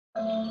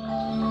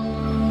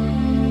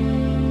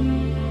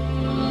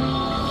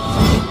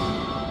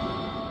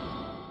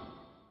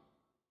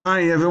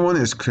Hi everyone,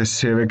 it's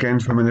Chris here again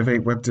from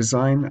Innovate Web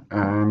Design,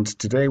 and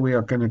today we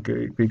are going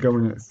to be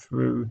going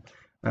through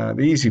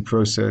the easy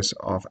process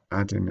of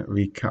adding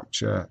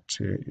Recaptcha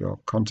to your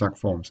contact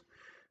forms.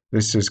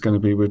 This is going to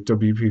be with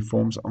WP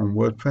Forms on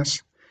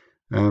WordPress.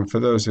 And for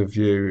those of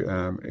you,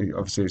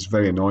 obviously it's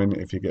very annoying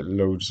if you get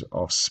loads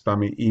of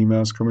spammy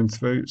emails coming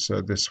through,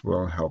 so this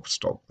will help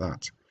stop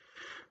that.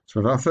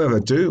 So without further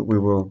ado, we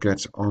will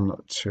get on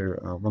to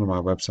one of my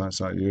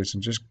websites I use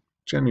and just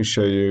generally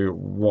show you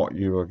what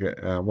you will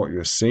get, what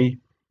you'll see,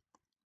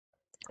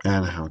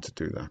 and how to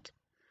do that.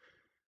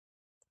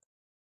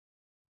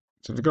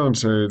 So if you go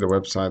onto the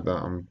website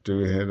that I'm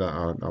doing here,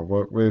 that I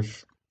work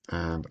with,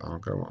 and I'll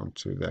go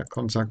onto their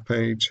contact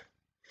page,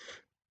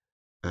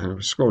 and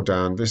we scroll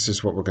down. This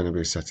is what we're going to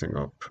be setting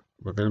up.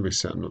 We're going to be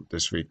setting up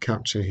this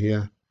Recaptcha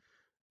here,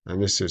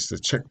 and this is the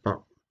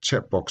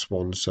checkbox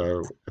one.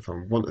 So if I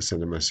want to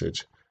send a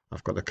message,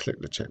 I've got to click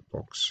the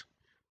checkbox.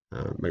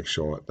 Make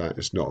sure that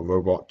it's not a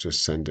robot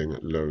just sending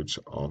loads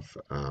of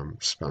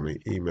spammy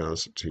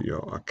emails to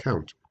your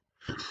account.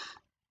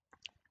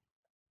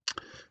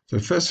 So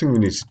the first thing we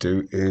need to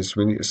do is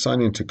we need to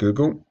sign into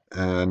Google,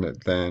 and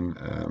then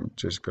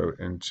just go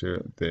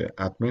into the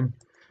admin.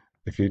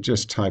 If you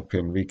just type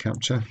in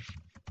Recaptcha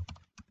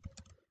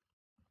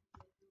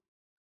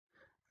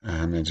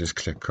and then just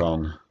click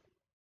on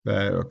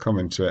there, it'll come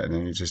into it, and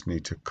then you just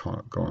need to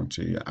go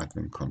onto your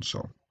admin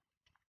console.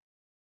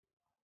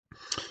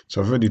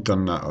 So I've already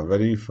done that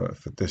already for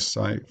this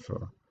site,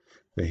 for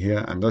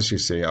here, and as you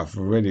see, I've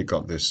already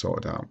got this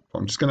sorted out. But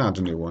I'm just going to add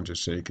a new one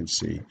just so you can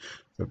see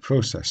the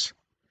process.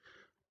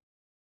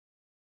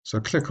 So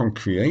click on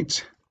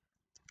Create,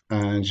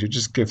 and you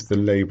just give the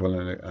label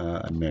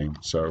a name.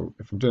 So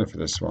if I'm doing it for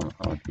this one,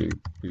 I'll be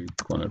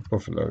calling it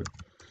Buffalo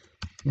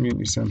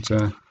Community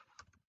Center.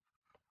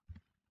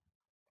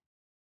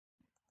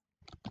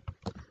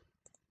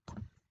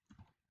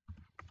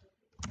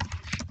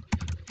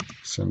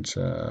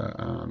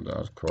 And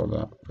I'll call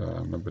that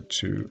number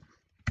 2.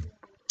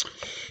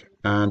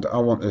 And I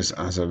want this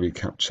as a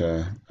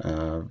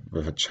Recaptcha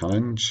with a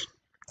challenge.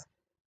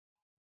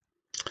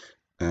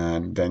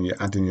 And then you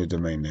add in your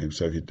domain name.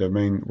 So if your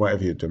domain,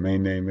 whatever your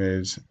domain name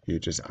is, you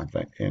just add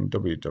that in,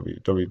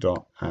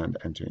 www. and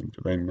enter in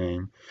domain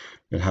name.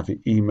 You'll have your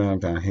email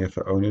down here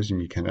for owners, and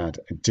you can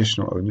add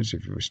additional owners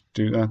if you wish to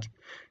do that.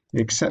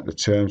 You accept the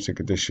terms and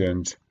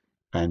conditions,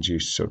 and you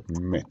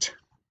submit.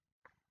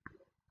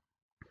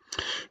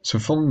 So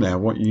from there,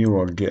 what you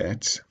will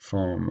get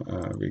from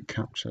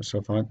Recaptcha.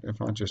 So if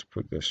I just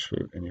put this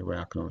through anyway,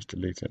 I can always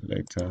delete it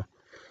later.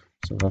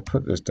 So if I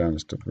put this down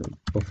as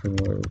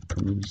Buffalo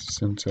Community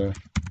Center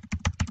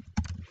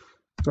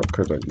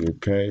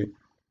 .co.uk and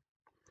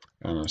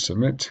I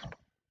submit,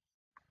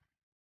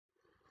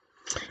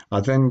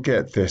 I then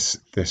get this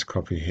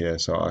copy here.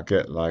 So I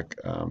get like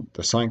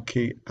the sign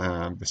key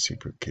and the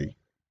secret key.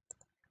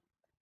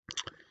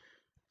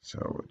 So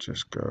we'll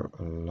just go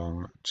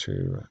along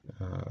to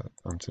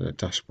onto the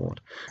dashboard.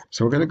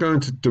 So we're going to go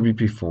into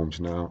WP Forms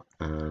now,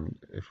 and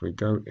if we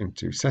go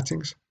into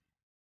settings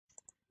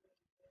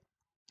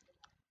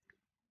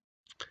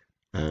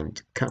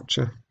and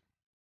capture,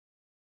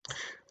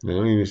 and then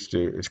all you need to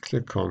do is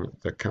click on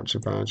the capture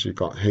badge. You've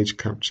got H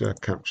capture,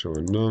 capture,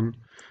 or none.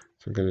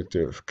 So I'm going to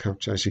do it for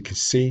capture. As you can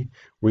see,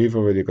 we've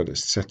already got it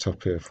set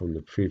up here from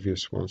the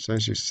previous one. So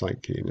there's your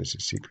site key and there's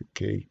your secret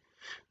key.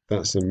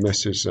 That's the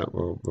message that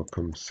will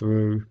come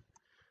through,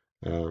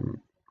 and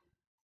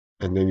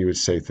then you would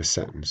save the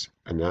settings,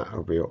 and that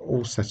will be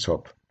all set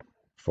up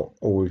for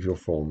all of your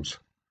forms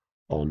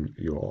on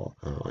your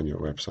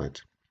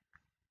website.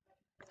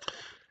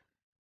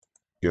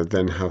 You'll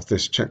then have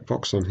this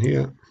checkbox on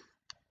here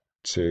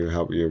to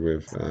help you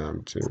with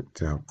to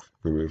help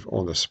remove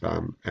all the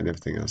spam and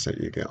everything else that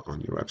you get on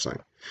your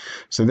website.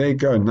 So there you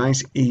go, a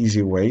nice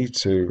easy way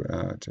to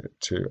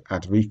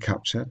add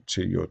Recaptcha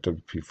to your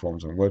WP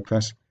Forms on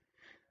WordPress.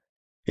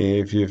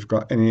 If you've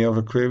got any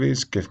other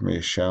queries, give me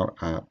a shout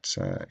at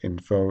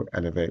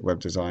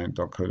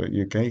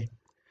info@elevatewebdesign.co.uk.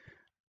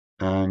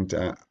 And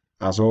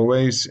as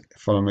always,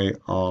 follow me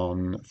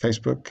on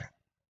Facebook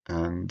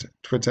and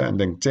Twitter and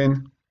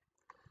LinkedIn.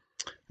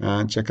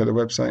 And check out the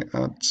website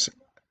at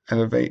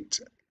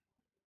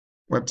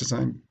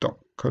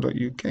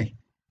elevatewebdesign.co.uk.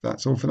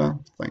 That's all for now.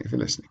 Thank you for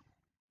listening.